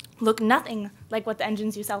look nothing like what the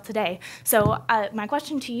engines you sell today. So my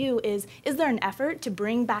question to you is there an effort to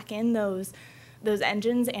bring back in those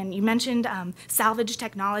engines? And you mentioned salvage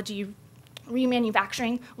technology,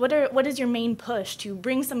 remanufacturing. What is your main push to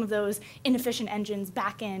bring some of those inefficient engines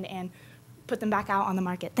back in and put them back out on the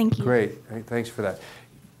market? Thank you. Great. Thanks for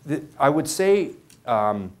that. I would say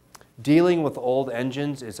dealing with old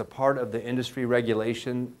engines is a part of the industry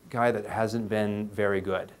regulation, Guy, that hasn't been very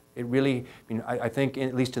good. It really, I think,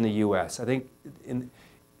 at least in the U.S., I think in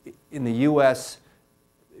the U.S.,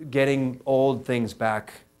 getting old things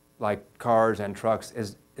back, like cars and trucks,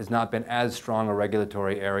 has not been as strong a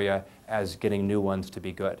regulatory area as getting new ones to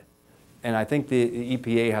be good. And I think the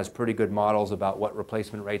EPA has pretty good models about what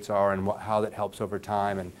replacement rates are and how that helps over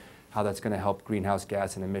time and how that's going to help greenhouse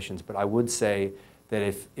gas and emissions. But I would say that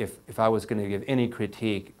if I was going to give any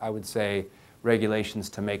critique, I would say regulations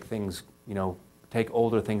to make things, take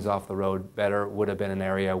older things off the road better would have been an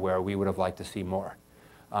area where we would have liked to see more.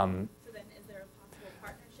 So then is there a possible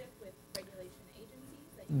partnership with regulation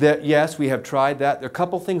agencies? Yes, we have tried that. There are a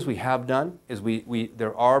couple things we have done.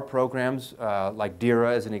 There are programs like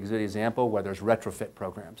DERA is an example where there's retrofit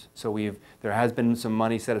programs. So there has been some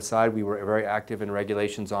money set aside. We were very active in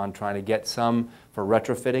regulations on trying to get some for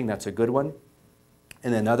retrofitting. That's a good one.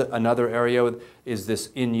 And then another area is this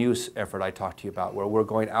in-use effort I talked to you about, where we're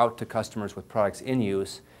going out to customers with products in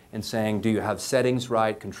use and saying, do you have settings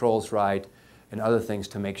right, controls right, and other things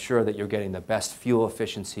to make sure that you're getting the best fuel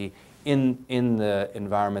efficiency in the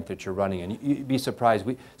environment that you're running in. You'd be surprised.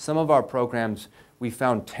 Some of our programs, we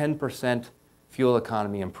found 10% fuel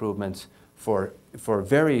economy improvements for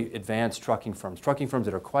very advanced trucking firms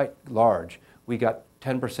that are quite large. We got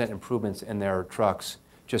 10% improvements in their trucks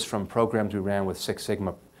just from programs we ran with Six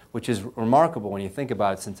Sigma, which is remarkable when you think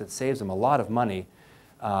about it, since it saves them a lot of money,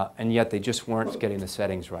 and yet they just weren't getting the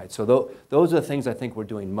settings right. So those are the things I think we're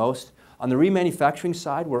doing most. On the remanufacturing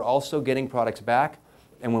side, we're also getting products back,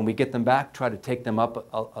 and when we get them back, try to take them up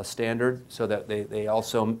a standard so that they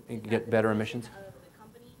also get better emissions. The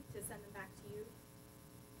company to send them back to you?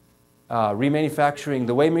 Remanufacturing,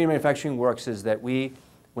 the way remanufacturing works is that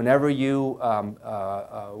whenever you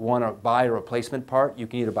want to buy a replacement part, you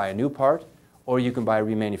can either buy a new part or you can buy a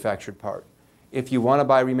remanufactured part. If you want to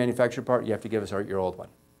buy a remanufactured part, you have to give us your old one.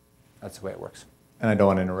 That's the way it works. And I don't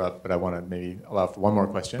want to interrupt, but I want to maybe allow for one more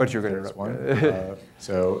question. But you're going to interrupt. One.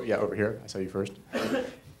 So yeah, over here. I saw you first.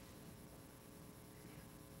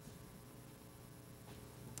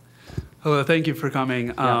 Hello, thank you for coming.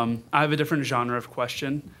 Yeah. I have a different genre of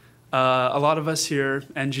question. A lot of us here,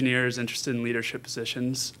 engineers interested in leadership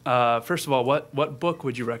positions. First of all, what book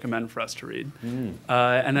would you recommend for us to read?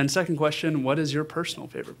 And then second question, what is your personal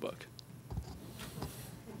favorite book?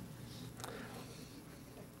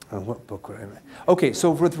 What book would I read? Okay,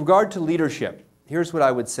 so with regard to leadership, here's what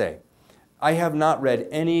I would say. I have not read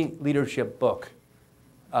any leadership book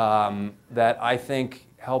that I think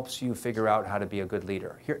helps you figure out how to be a good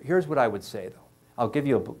leader. Here's what I would say, though. I'll give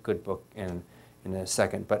you a good book in a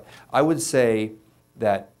second, but I would say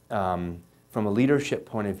that from a leadership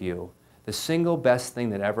point of view, the single best thing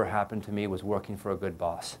that ever happened to me was working for a good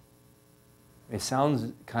boss. It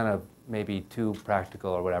sounds kind of maybe too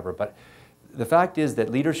practical or whatever, but the fact is that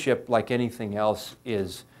leadership, like anything else,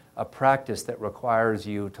 is a practice that requires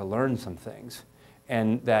you to learn some things,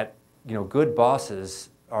 and that good bosses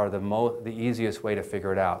are the easiest way to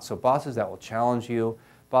figure it out. So bosses that will challenge you,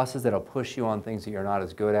 bosses that will push you on things that you're not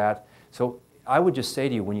as good at. So I would just say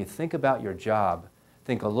to you, when you think about your job,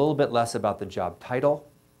 think a little bit less about the job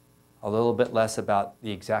title, a little bit less about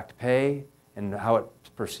the exact pay and how it's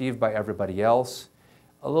perceived by everybody else,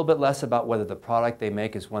 a little bit less about whether the product they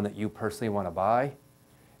make is one that you personally want to buy,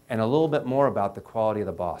 and a little bit more about the quality of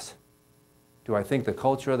the boss. Do I think the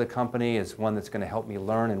culture of the company is one that's going to help me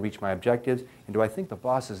learn and reach my objectives? And do I think the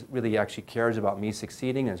boss really actually cares about me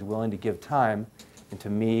succeeding and is willing to give time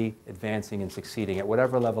into me advancing and succeeding at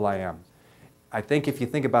whatever level I am? I think if you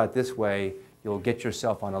think about it this way, you'll get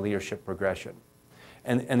yourself on a leadership progression.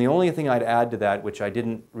 And the only thing I'd add to that, which I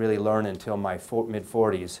didn't really learn until my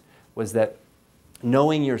mid-40s, was that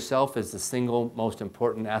knowing yourself is the single most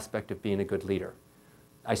important aspect of being a good leader.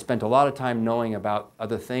 I spent a lot of time knowing about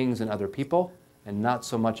other things and other people, and not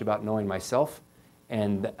so much about knowing myself.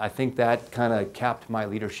 And I think that kind of capped my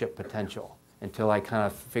leadership potential until I kind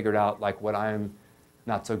of figured out like what I'm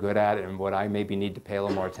not so good at and what I maybe need to pay a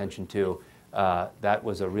little more attention to. That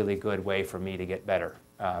was a really good way for me to get better,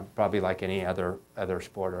 probably like any other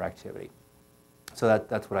sport or activity. So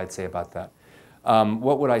that's what I'd say about that.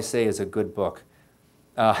 What would I say is a good book?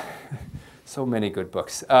 So many good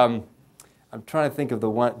books. I'm trying to think of the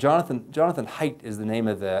one. Jonathan Haidt is the name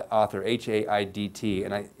of the author, H-A-I-D-T.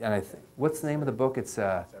 What's the name of the book? It's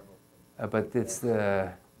but it's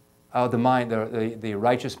the mind, the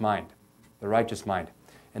righteous mind, the righteous mind.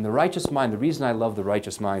 And the righteous mind. The reason I love the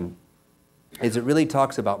righteous mind is it really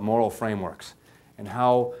talks about moral frameworks and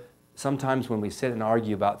how sometimes when we sit and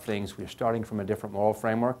argue about things, we're starting from a different moral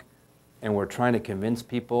framework, and we're trying to convince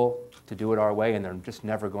people to do it our way, and they're just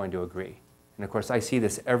never going to agree. And of course, I see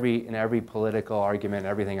this in every political argument,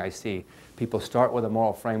 everything I see. People start with a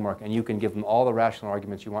moral framework, and you can give them all the rational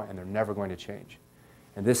arguments you want, and they're never going to change.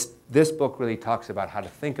 And this book really talks about how to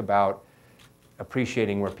think about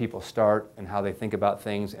appreciating where people start and how they think about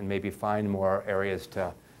things, and maybe find more areas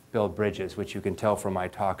to build bridges, which you can tell from my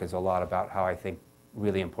talk is a lot about how I think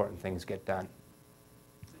really important things get done.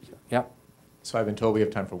 Yeah. So I've been told we have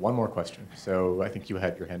time for one more question. So I think you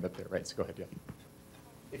had your hand up there, right? So go ahead, yeah.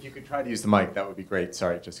 If you could try to use the mic, that would be great.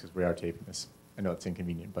 Sorry, just because we are taping this. I know it's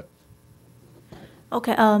inconvenient, but.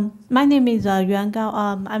 Okay, my name is Yuan Gao.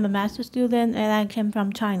 I'm a master's student, and I came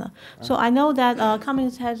from China. So I know that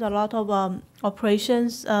Cummins has a lot of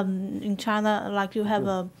operations in China, like you have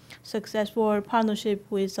a successful partnership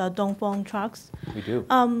with Dongfeng Trucks. We do.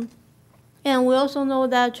 And we also know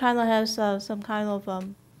that China has some kind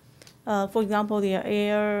of, for example, the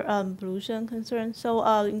air pollution concern. So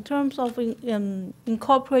in terms of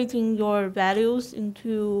incorporating your values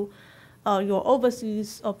into your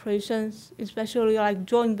overseas operations, especially like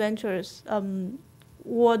joint ventures,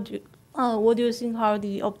 what do you think are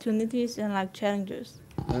the opportunities and like challenges?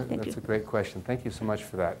 That's a great question. Thank you so much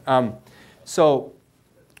for that. So,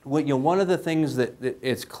 one of the things that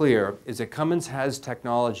it's clear is that Cummins has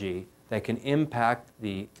technology that can impact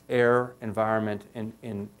the air environment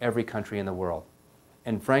in every country in the world.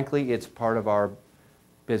 And frankly, it's part of our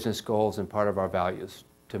business goals and part of our values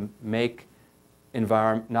to make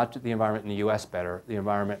not the environment in the US better, the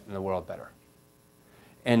environment in the world better.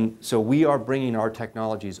 And so we are bringing our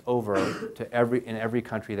technologies over to every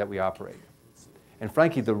country that we operate. And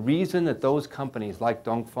frankly, the reason that those companies like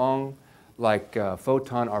Dongfeng, like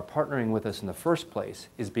Photon are partnering with us in the first place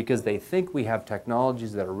is because they think we have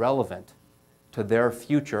technologies that are relevant to their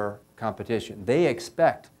future competition. They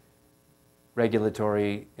expect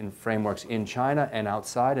regulatory frameworks in China and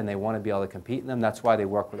outside, and they want to be able to compete in them. That's why they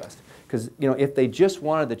work with us. Because if they just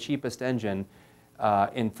wanted the cheapest engine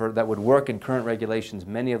that would work in current regulations,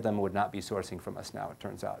 many of them would not be sourcing from us now, it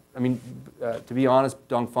turns out. I mean, to be honest,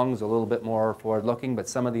 Dongfeng's a little bit more forward-looking, but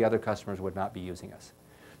some of the other customers would not be using us.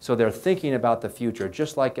 So they're thinking about the future,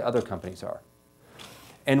 just like other companies are.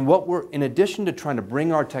 And in addition to trying to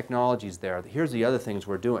bring our technologies there, here's the other things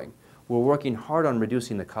we're doing. We're working hard on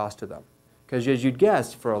reducing the cost of them. Because as you'd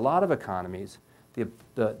guess, for a lot of economies,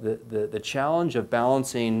 the challenge of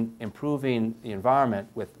balancing, improving the environment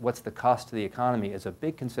with what's the cost to the economy is a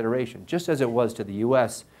big consideration, just as it was to the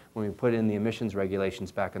US when we put in the emissions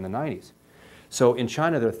regulations back in the 90s. So in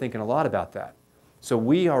China, they're thinking a lot about that. So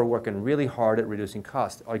we are working really hard at reducing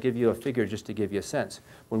costs. I'll give you a figure just to give you a sense.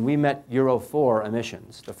 When we met Euro 4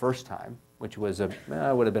 emissions the first time, which was would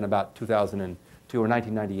have been about 2002 or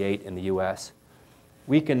 1998 in the US,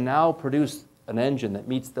 we can now produce an engine that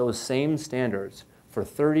meets those same standards for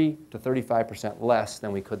 30 to 35% less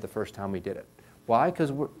than we could the first time we did it. Why?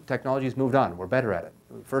 Because technology's moved on. We're better at it.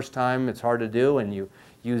 First time, it's hard to do, and you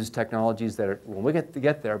use technologies that are, well, we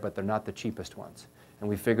get there, but they're not the cheapest ones. And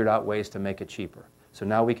we figured out ways to make it cheaper. So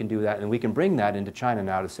now we can do that, and we can bring that into China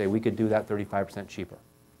now to say we could do that 35% cheaper.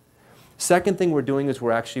 Second thing we're doing is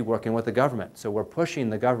we're actually working with the government. So we're pushing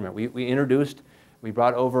the government. We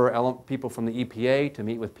brought over people from the EPA to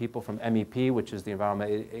meet with people from MEP, which is the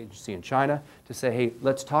environmental agency in China, to say, hey,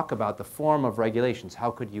 let's talk about the form of regulations. How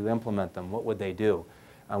could you implement them? What would they do?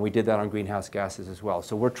 We did that on greenhouse gases as well.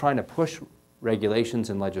 So we're trying to push regulations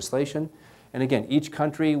and legislation. And again, each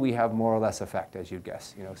country, we have more or less effect, as you'd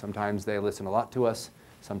guess. Sometimes they listen a lot to us.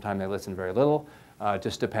 Sometimes they listen very little. It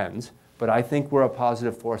just depends. But I think we're a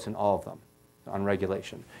positive force in all of them on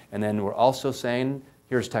regulation. And then we're also saying,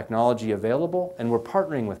 here's technology available, and we're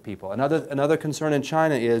partnering with people. Another concern in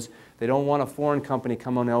China is they don't want a foreign company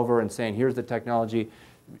coming over and saying, here's the technology,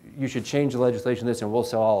 you should change the legislation this and we'll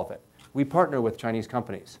sell all of it. We partner with Chinese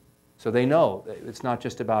companies. So they know that it's not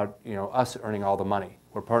just about us earning all the money.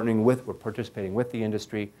 We're participating with the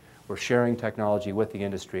industry, we're sharing technology with the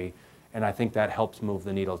industry, and I think that helps move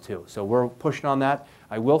the needle too. So we're pushing on that.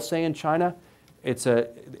 I will say in China,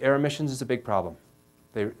 air emissions is a big problem.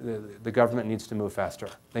 The government needs to move faster.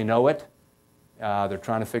 They know it. They're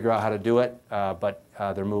trying to figure out how to do it, but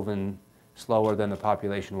they're moving slower than the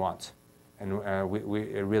population wants. And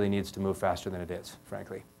it really needs to move faster than it is,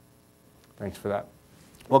 frankly. Thanks for that.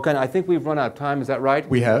 Well, I think we've run out of time. Is that right?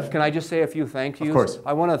 We have. Can I just say a few thank yous? Of course.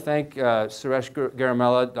 I want to thank Suresh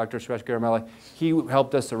Garamella, Dr. Suresh Garamella. He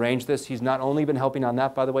helped us arrange this. He's not only been helping on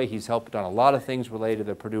that, by the way, he's helped on a lot of things related to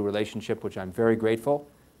the Purdue relationship, which I'm very grateful.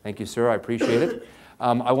 Thank you, sir. I appreciate it.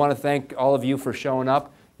 I want to thank all of you for showing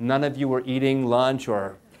up. None of you were eating lunch,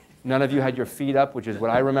 or none of you had your feet up, which is what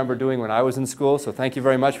I remember doing when I was in school. So thank you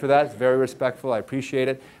very much for that. It's very respectful. I appreciate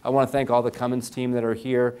it. I want to thank all the Cummins team that are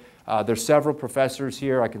here. There's several professors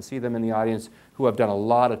here, I can see them in the audience, who have done a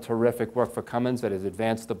lot of terrific work for Cummins that has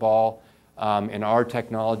advanced the ball in our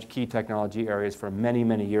key technology areas for many,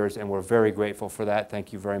 many years, and we're very grateful for that.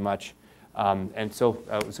 Thank you very much. And so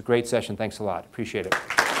it was a great session. Thanks a lot. Appreciate it.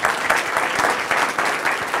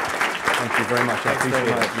 Thank you very much. I appreciate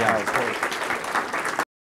it. Yeah,